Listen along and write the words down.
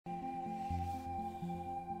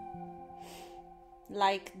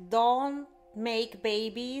Like, don't make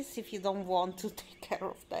babies if you don't want to take care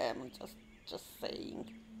of them. Just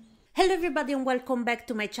saying. Hello everybody and welcome back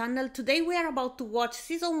to my channel. Today we are about to watch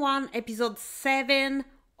season 1 episode 7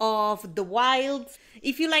 of The Wilds.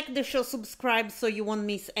 If you like the show, subscribe so you won't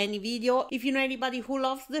miss any video. If you know anybody who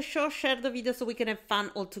loves the show, share the video so we can have fun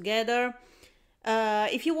all together.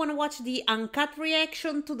 If you want to watch the uncut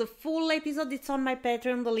reaction to the full episode, it's on my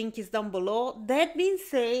Patreon, the link is down below. That being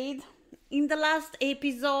said, in the last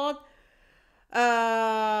episode,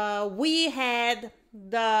 we had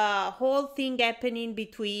the whole thing happening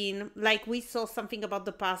between, like, we saw something about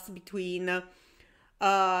the past between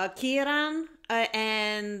Kieran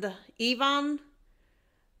and Ivan.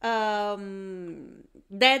 That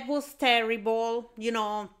was terrible, you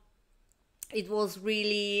know. It was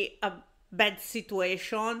really a bad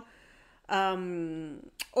situation.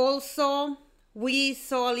 Also, we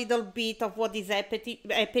saw a little bit of what is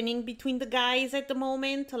happening between the guys at the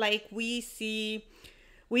moment. Like, we saw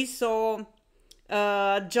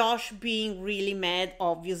Josh being really mad,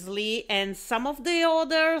 obviously, and some of the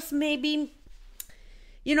others maybe,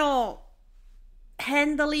 you know,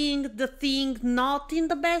 handling the thing not in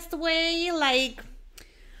the best way. Like,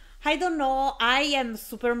 I don't know, I am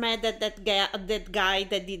super mad at that guy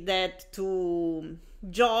that did that to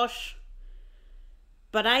Josh,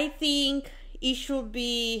 but I think it should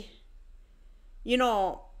be, you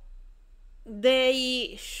know,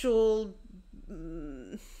 they should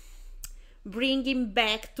bring him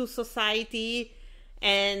back to society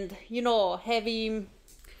and, you know, have him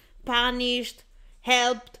punished,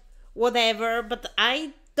 helped, whatever, but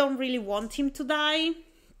I don't really want him to die.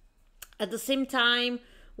 At the same time,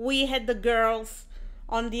 we had the girls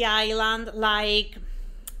on the island. Like,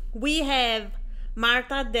 we have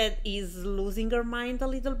Martha that is losing her mind a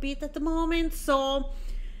little bit at the moment, so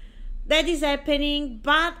that is happening.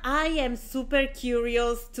 But I am super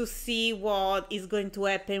curious to see what is going to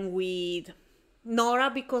happen with Nora,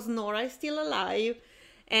 because Nora is still alive,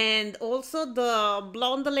 and also the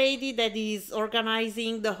blonde lady that is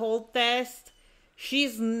organizing the whole test,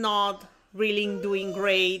 she's not really doing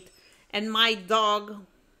great, and my dog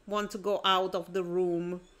wants to go out of the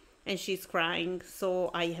room and she's crying,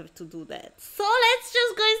 so I have to do that. So let's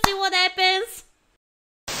just go and see what happens.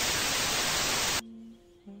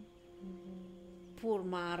 Poor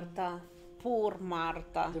Marta. Poor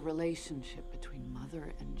Marta. The relationship between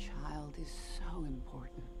mother and child is so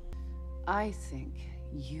important. I think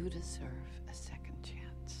you deserve a second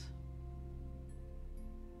chance.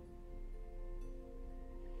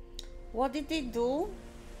 What did he do?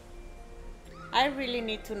 I really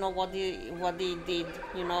need to know what he did,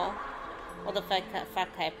 you know? What the fuck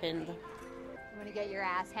happened. I'm gonna get your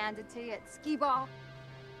ass handed to you at skee ball.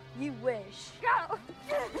 You wish. Go!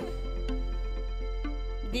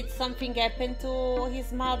 Did something happen to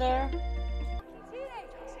his mother?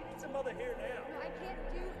 Teenagers! She needs a mother here now. No, I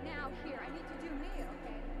can't do now here. I need to do me,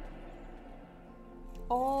 okay?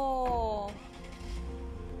 Oh.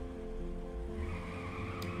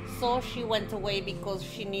 So she went away because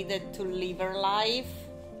she needed to live her life.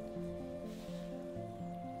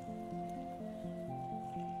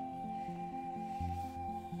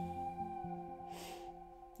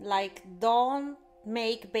 Like, don't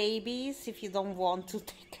make babies if you don't want to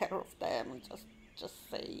take care of them. Just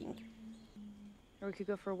saying. Or we could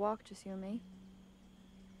go for a walk, just you and me.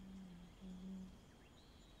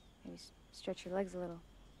 Maybe stretch your legs a little.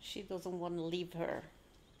 She doesn't want to leave her.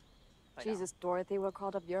 Jesus, Dorothy, what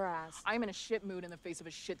called up your ass? I'm in a shit mood in the face of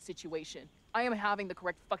a shit situation. I am having the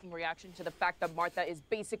correct fucking reaction to the fact that Martha is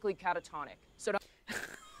basically catatonic. So don't...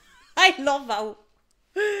 I love how,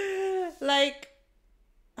 like,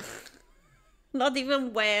 not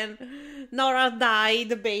even when Nora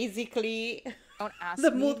died, basically, Don't ask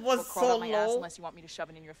the me mood was what crawled so up my ass low. unless you want me to shove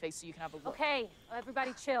it in your face so you can have a look. Okay,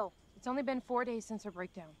 everybody chill. It's only been 4 days since her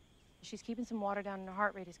breakdown. She's keeping some water down and her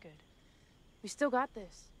heart rate is good. We still got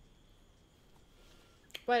this.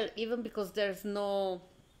 Well, even because there's no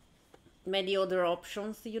many other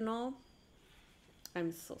options, you know.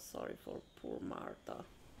 I'm so sorry for poor Martha.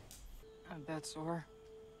 I'm bad sore.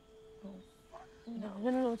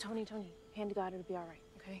 No, Tony. Hand to God, it'll be all right,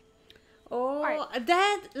 okay? Oh, Right.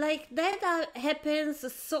 that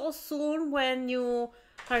happens so soon when you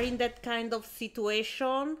are in that kind of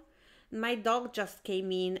situation. My dog just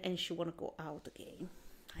came in and she wanna go out again.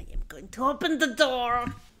 I am going to open the door.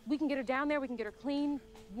 We can get her down there, we can get her clean,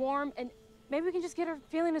 warm, and maybe we can just get her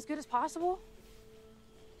feeling as good as possible.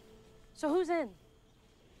 So who's in?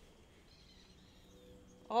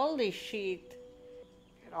 Holy shit.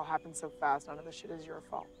 It all happened so fast, none of this shit is your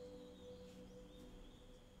fault.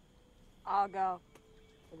 I'll go.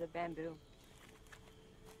 For the bamboo.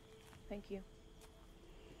 Thank you.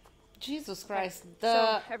 Jesus Christ.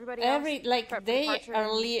 So, everybody else, prep for they departure, are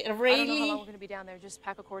and I don't know how long really, we're going to be down there. Just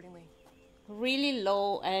pack accordingly. really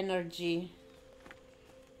low energy.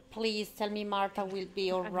 Please tell me Martha will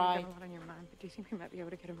be I know you alright. have a lot on your mind, but do you think we might be able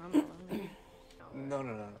to get a moment alone, maybe? No.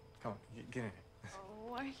 Come on, get in here.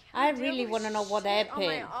 Oh, I can't I deal really with want to know what shit happened. on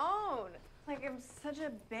my own. Like, I'm such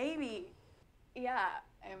a baby. Yeah,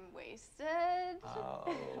 I'm wasted.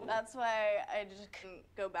 Oh. That's why I just couldn't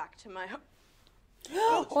go back to my home.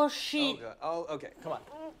 Oh shit. Oh, God. Oh, okay. Come on.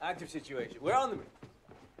 Active situation. We're on the move.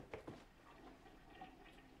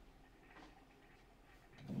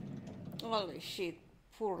 Holy shit.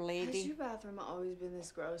 Poor Has lady. your bathroom always been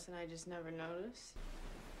this gross and I just never noticed?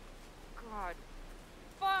 God.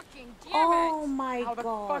 Fucking damn Oh it! my How the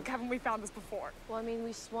god. fuck haven't we found this before? Well, I mean,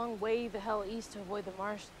 we swung way the hell east to avoid the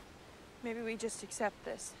marsh. Maybe we just accept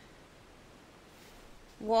this.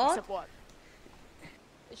 What? Except what?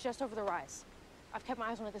 It's just over the rise. I've kept my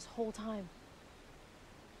eyes on it this whole time.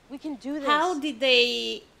 We can do this. How did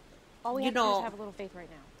they, All we you have to do is know, have a little faith right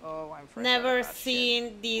now. Oh, I'm fresh never out of that seen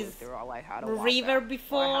shit. this Through all I had a while river back.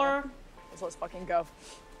 before? So let's fucking go.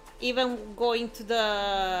 Even going to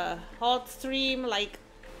the hot stream, like,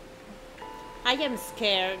 I am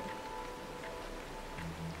scared.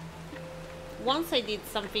 Once I did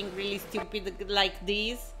something really stupid like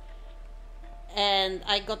this, and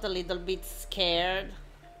I got a little bit scared.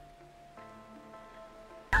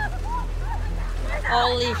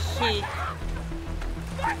 Holy shit.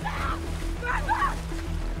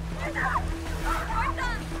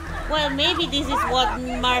 Well, maybe this is what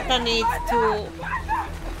Martha needs to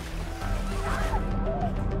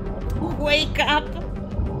wake up.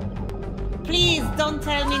 Please don't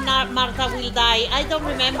tell me Martha will die. I don't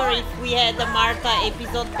remember if we had a Martha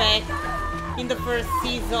episode back in the first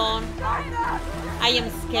season. I am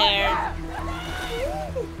scared.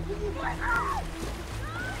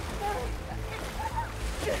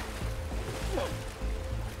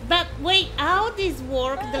 But wait, how this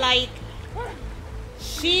worked? Like,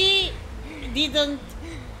 she didn't,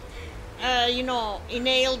 you know,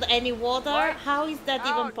 inhaled any water. How is that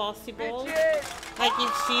even possible? Like,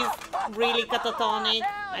 if she's really catatonic,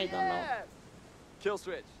 I don't know. Kill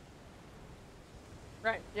switch.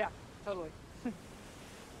 Right, yeah, totally.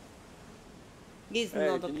 It's Hey,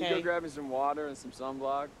 not can you okay. go grab me some water and some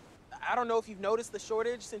sunblock? I don't know if you've noticed the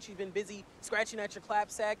shortage since you've been busy scratching at your clap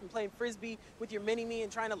sack and playing frisbee with your mini-me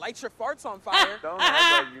and trying to light your farts on fire. Don't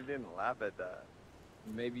act like you didn't laugh at that.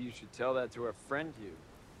 Maybe you should tell that to our friend Hugh.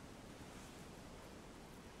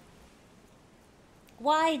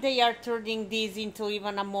 Why they are turning this into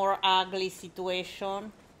even a more ugly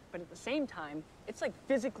situation? But at the same time, it's like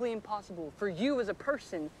physically impossible for you as a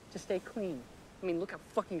person to stay clean. I mean, look how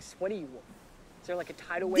fucking sweaty you are. Is there like a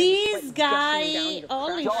tidal wave of This sweat guy, gushing down your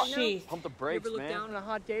holy crotch right now? shit. Pump the You brakes, ever look man. down on a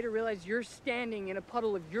hot day to realize you're standing in a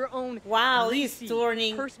puddle of your own Wow, he's greasy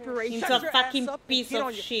turning perspiration? into a Shut your fucking ass up and piece get of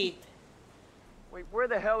on your shit. Wait, where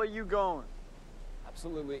the hell are you going?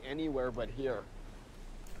 Absolutely anywhere but here.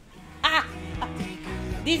 Ah!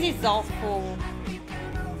 This is awful.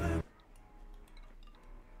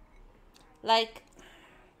 Like,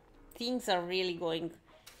 things are really going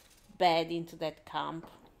bad into that camp.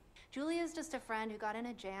 Julia's just a friend who got in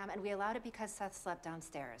a jam, and we allowed it because Seth slept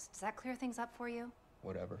downstairs. Does that clear things up for you?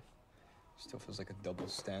 Whatever. Still feels like a double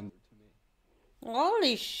standard to me.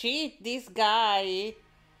 Holy shit, this guy.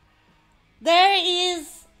 There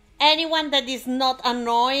is anyone that is not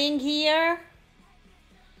annoying here?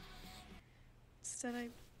 Said I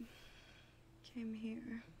came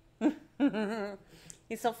here.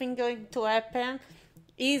 Is something going to happen?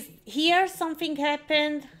 Is here something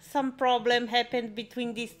happened? Some problem happened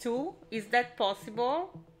between these two? Is that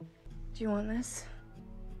possible? Do you want this?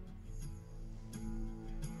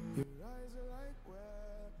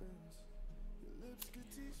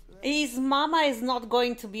 His mama is not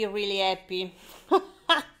going to be really happy.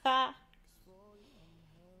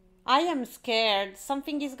 I am scared.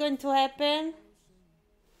 Something is going to happen.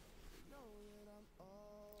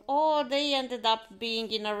 Oh, they ended up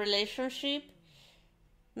being in a relationship.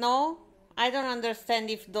 No? I don't understand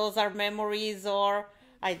if those are memories or...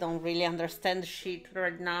 I don't really understand shit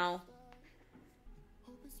right now.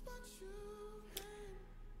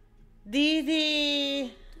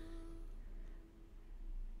 Didi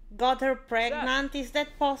got her pregnant. Is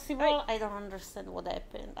that possible? Hey. I don't understand what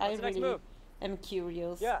happened. I really am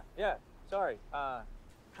curious. Yeah. Sorry.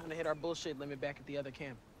 Trying to hit our bullshit limit back at the other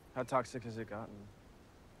camp. How toxic has it gotten?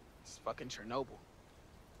 It's fucking Chernobyl.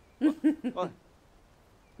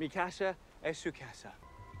 Mi casa es su casa.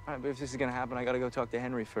 All right, but if this is gonna happen, I gotta go talk to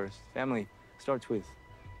Henry first. Family starts with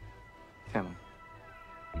family.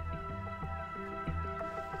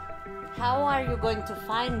 How are you going to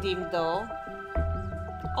find him though?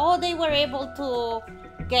 Oh, they were able to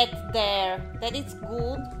get there. That is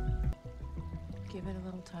good. Give it a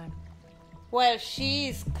little time. Well, she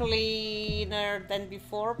is cleaner than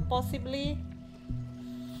before, possibly.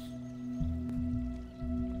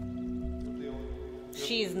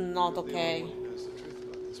 She is not okay.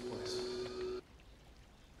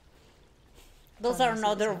 Those are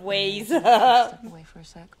other ways. Step away for a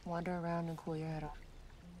sec. Wander around and cool your head off.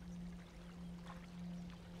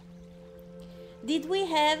 Did we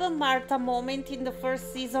have a Martha moment in the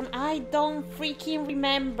first season? I don't freaking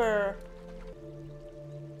remember.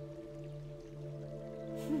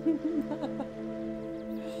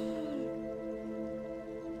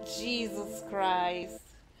 Jesus Christ.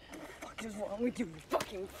 What is wrong with you, you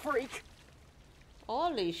fucking freak?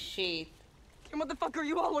 Holy shit. And what the fuck are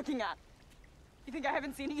you all looking at? You think I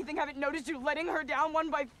haven't seen it? You think I haven't noticed you letting her down one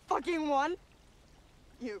by fucking one?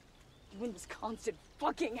 You in this constant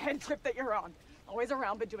fucking head trip that you're on. Always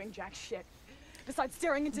around but doing jack shit. Besides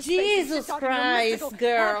staring into space, Jesus Christ,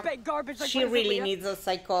 girl. Garbage like She really needs a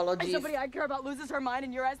psychologist. And somebody I care about loses her mind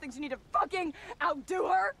and your ass thinks you need to fucking outdo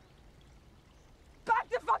her? Back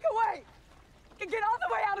the fuck away! And get all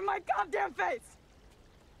the way out of my goddamn face!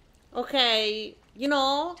 Okay, you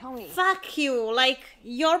know, Tony. Fuck you. Like,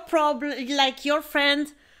 your problem, like, your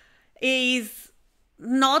friend is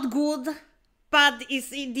not good, but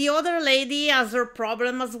the other lady has her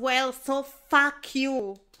problem as well, so fuck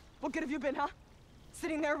you. What good have you been, huh?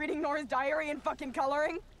 Sitting there reading Nora's diary and fucking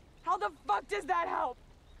coloring? How the fuck does that help?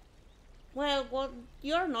 Well,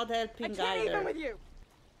 you're not helping either. I can't even with you.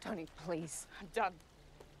 Tony, please. I'm done.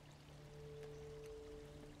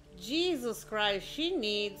 Jesus Christ, she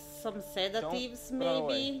needs some sedatives,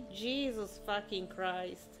 maybe? Jesus fucking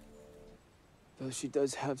Christ. Though she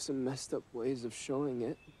does have some messed up ways of showing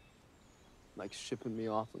it. Like shipping me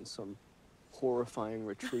off on some horrifying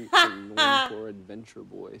retreat from Poor Adventure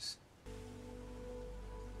Boys.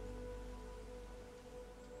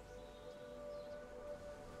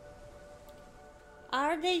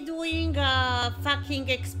 Are they doing a fucking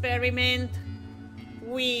experiment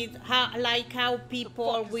with how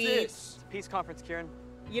people with It's a peace conference, Kieran.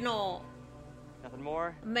 You know, Nothing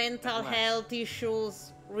more. Mental health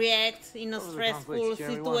issues react in a stressful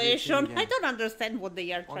situation. I don't understand what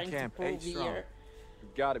they are trying to prove here. You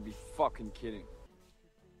gotta be fucking kidding.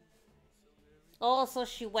 Also,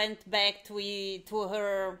 she went back to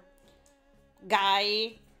her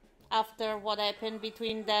guy after what happened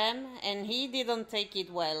between them, and he didn't take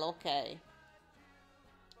it well. Okay.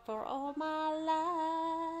 For all my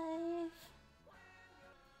life.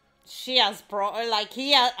 She has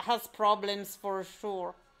he has problems for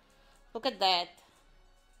sure. Look at that.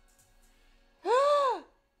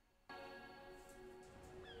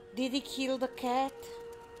 Did he kill the cat?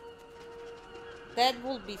 That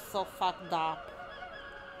would be so fucked up.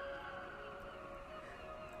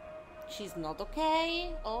 She's not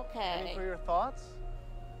okay. Okay. Any for your thoughts?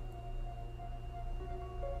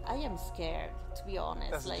 I am scared, to be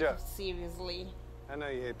honest. That's a like, joke. Seriously. I know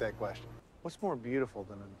you hate that question. What's more beautiful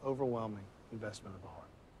than an overwhelming investment of the heart?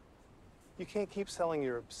 You can't keep selling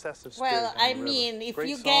your obsessive spirit. Well, I mean, if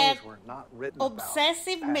you get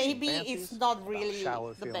obsessive, maybe it's not really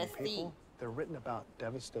the best thing. They're written about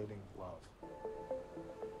devastating love.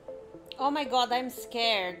 Oh my god, I'm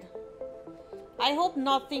scared. I hope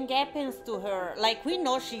nothing happens to her. Like, we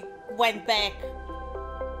know she went back,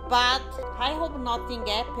 but I hope nothing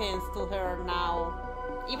happens to her now.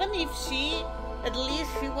 Even if at least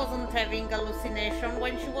she wasn't having hallucination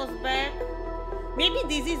when she was back. Maybe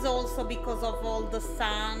this is also because of all the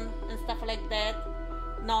sun and stuff like that.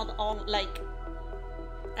 Not on, like,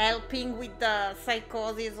 helping with the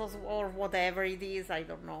psychosis or whatever it is. I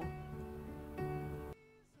don't know.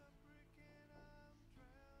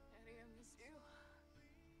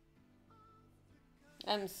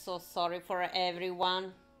 I'm so sorry for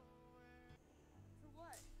everyone.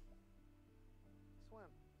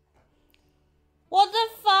 What the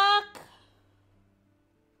fuck?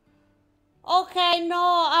 Okay,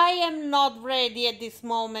 no, I am not ready at this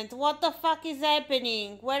moment. What the fuck is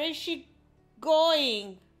happening? Where is she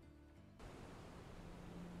going?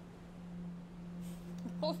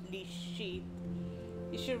 Holy shit.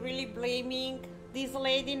 Is she really blaming this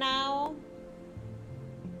lady now?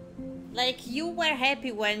 Like, you were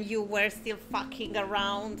happy when you were still fucking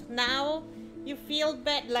around. Now you feel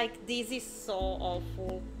bad. Like, this is so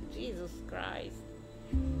awful. Jesus Christ.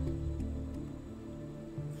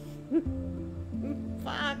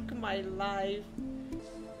 Fuck my life.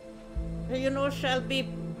 You know, Shelby,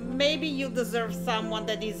 maybe you deserve someone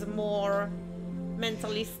that is more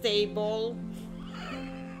mentally stable.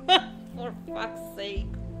 For fuck's sake.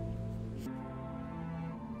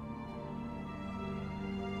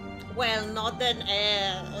 Well, not that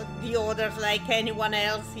the others, like anyone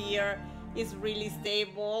else here, is really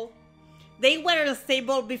stable. They were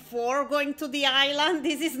stable before going to the island.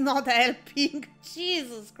 This is not helping.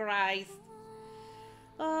 Jesus Christ.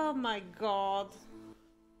 Oh my god.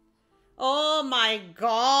 Oh my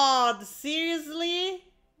god. Seriously?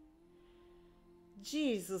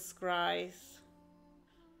 Jesus Christ.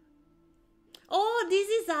 Oh, this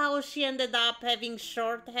is how she ended up having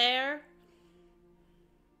short hair.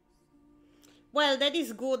 Well, that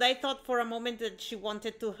is good. I thought for a moment that she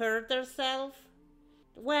wanted to hurt herself.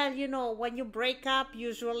 Well, you know, when you break up,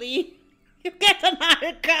 usually you get an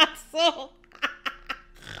haircut, so...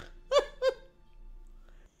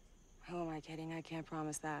 Who am I kidding? I can't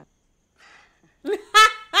promise that.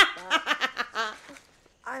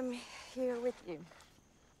 I'm here with you.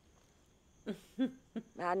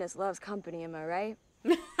 Madness loves company, am I right?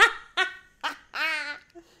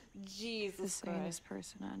 Jesus The Christ. sanest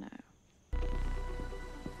person I know.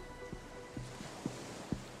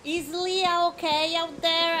 Is Leah okay out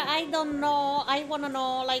there? I don't know. I wanna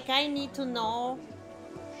know. Like, I need to know.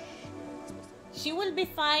 She will be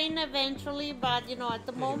fine eventually, but, you know, at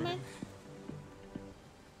the moment...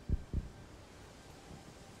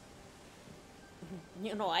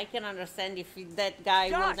 You know, I can understand if that guy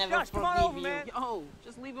will never Josh, come on over, forgive man. you. Yo,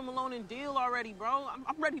 just leave him alone and deal already, bro.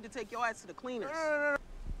 I'm ready to take your ass to the cleaners. Oh,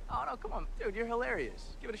 no, come on. Dude, you're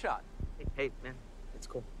hilarious. Give it a shot. Hey, man, it's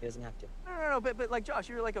cool. He doesn't have to. No, but like, Josh,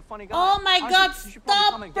 you're like a funny guy. Oh my Honestly, god, you should probably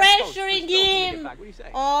stop come and guest host for pressuring Still when we get him! back. What do you say?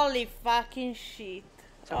 Holy fucking shit.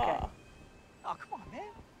 It's okay. Oh, come on,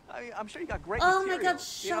 man. I'm sure you got great Oh material. my god,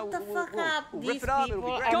 shut the fuck up. We'll These rip it up. It'll be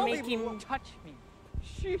people great. are Don't making... Touch me.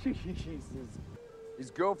 Jesus. His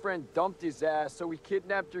girlfriend dumped his ass, so he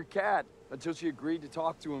kidnapped her cat until she agreed to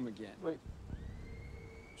talk to him again. Wait,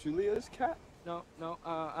 Julia's cat? No,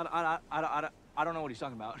 I don't know what he's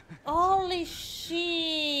talking about. Holy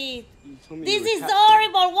shit. told me This you is were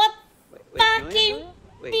horrible. What Wait, fucking Julia?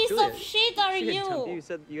 Wait, piece Julia, of shit are she didn't dump you? You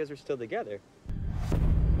said you guys were still together.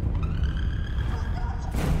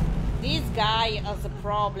 This guy has a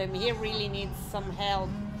problem. He really needs some help.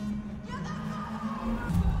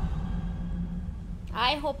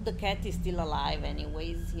 I hope the cat is still alive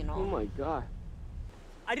anyways, you know. Oh my god.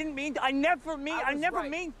 I didn't mean to. I never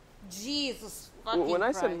mean. Jesus fucking When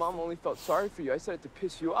I Christ. said Mom only felt sorry for you, I said it to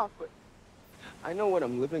piss you off, but I know what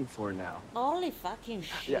I'm living for now. Holy fucking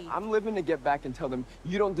shit. Yeah, I'm living to get back and tell them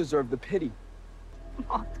you don't deserve the pity.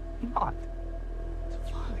 Not.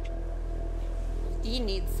 He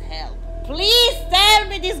needs help. Please tell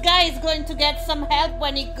me this guy is going to get some help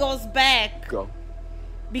when he goes back. Go.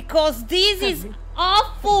 Because this is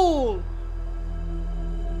awful.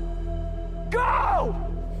 Go!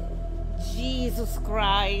 Jesus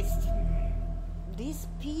Christ. These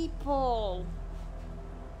people.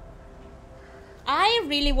 I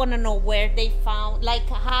really want to know where they found, like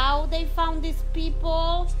how they found these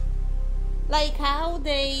people. Like how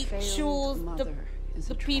they choose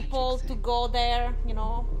the people to go there, you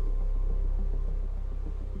know.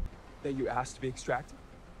 That you asked to be extracted?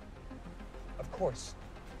 Of course.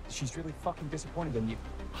 She's really fucking disappointed in you.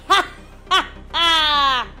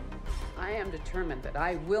 I am determined that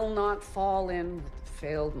I will not fall in with the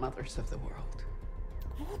failed mothers of the world.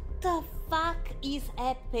 What the fuck is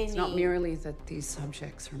happening? It's not merely that these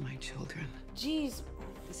subjects are my children. Jeez.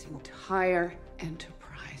 This entire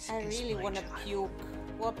enterprise I is really my want to child. puke.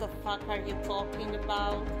 What the fuck are you talking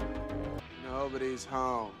about? Nobody's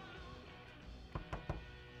home.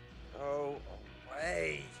 Go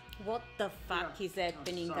away. What the fuck is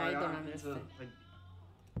happening? I don't understand.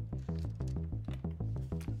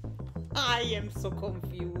 I am so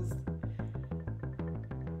confused.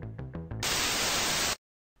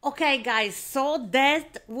 Okay, guys, so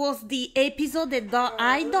that was the episode that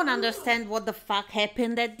I don't understand what the fuck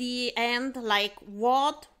happened at the end. Like,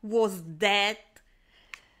 what was that?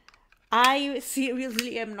 I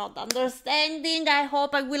seriously am not understanding. I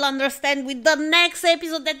hope I will understand with the next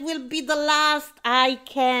episode that will be the last. I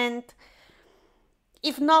can't.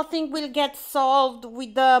 If nothing will get solved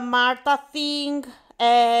with the Martha thing,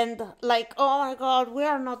 and like, oh my god, we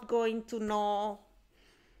are not going to know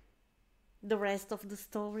the rest of the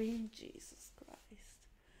story. Jesus Christ.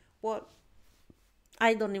 What?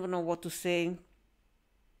 I don't even know what to say.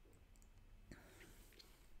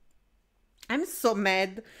 I'm so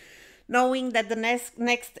mad knowing that the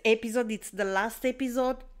next episode, it's the last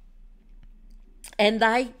episode, and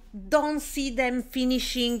I don't see them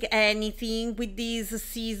finishing anything with this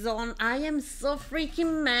season. I am so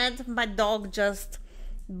freaking mad. My dog just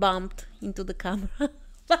bumped into the camera.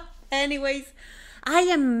 Anyways, I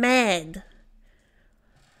am mad.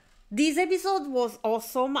 This episode was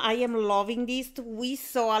awesome. I am loving this. We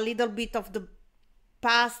saw a little bit of the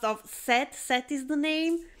past of Seth. Seth is the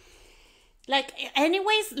name. Like,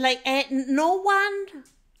 anyways, like, no one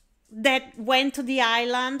that went to the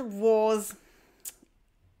island was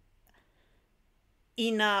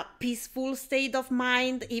in a peaceful state of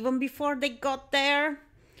mind even before they got there.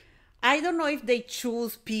 I don't know if they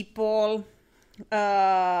choose people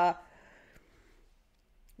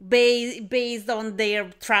based on their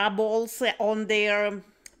troubles, on their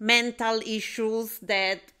mental issues,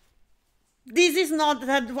 that this is not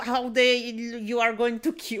how you are going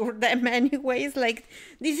to cure them anyways. Like,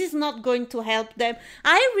 this is not going to help them.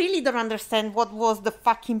 I really don't understand what was the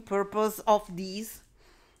fucking purpose of this.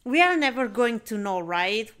 We are never going to know,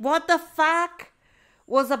 right? What the fuck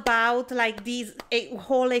was about, like, this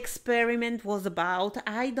whole experiment was about?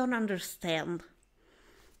 I don't understand.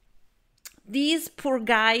 These poor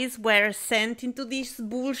guys were sent into this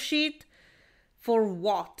bullshit for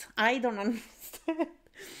what? I don't understand.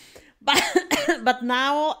 But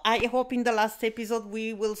now I hope in the last episode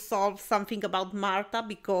we will solve something about Martha,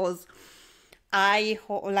 because I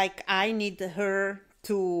need her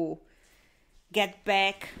to get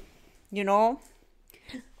back, you know.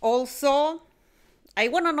 Also, I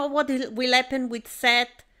want to know what will happen with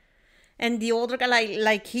Seth and the other guy.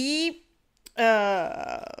 Like he,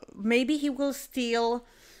 maybe he will steal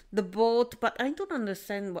the boat, but I don't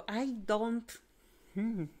understand.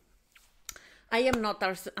 I am not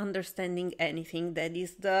understanding anything. That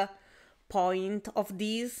is the point of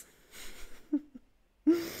this.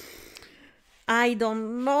 I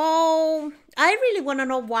don't know. I really want to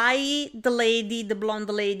know why the blonde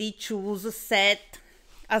lady, chose Seth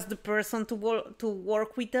as the person to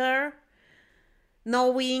work with her,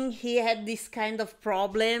 knowing he had this kind of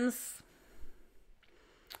problems.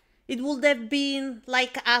 It would have been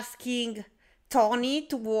like asking Tony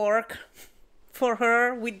to work for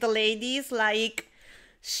her with the ladies. Like,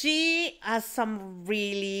 she has some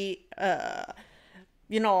really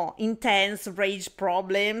intense rage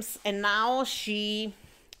problems, and now she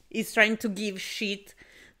is trying to give shit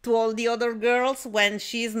to all the other girls when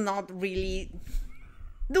she's not really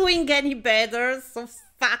doing any better. So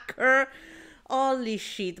fuck her. Holy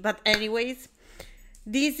shit. But anyways,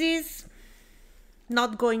 this is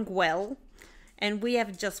not going well, and we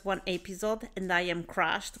have just one episode and I am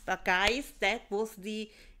crushed. But guys, that was the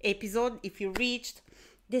episode. If you reached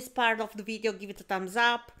this part of the video, give it a thumbs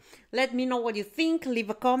up. Let me know what you think. Leave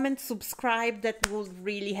a comment, subscribe. That would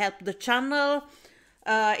really help the channel.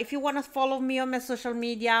 If you want to follow me on my social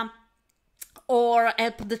media or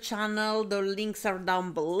help the channel, the links are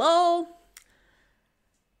down below.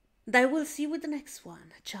 And I will see you with the next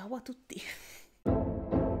one. Ciao a tutti.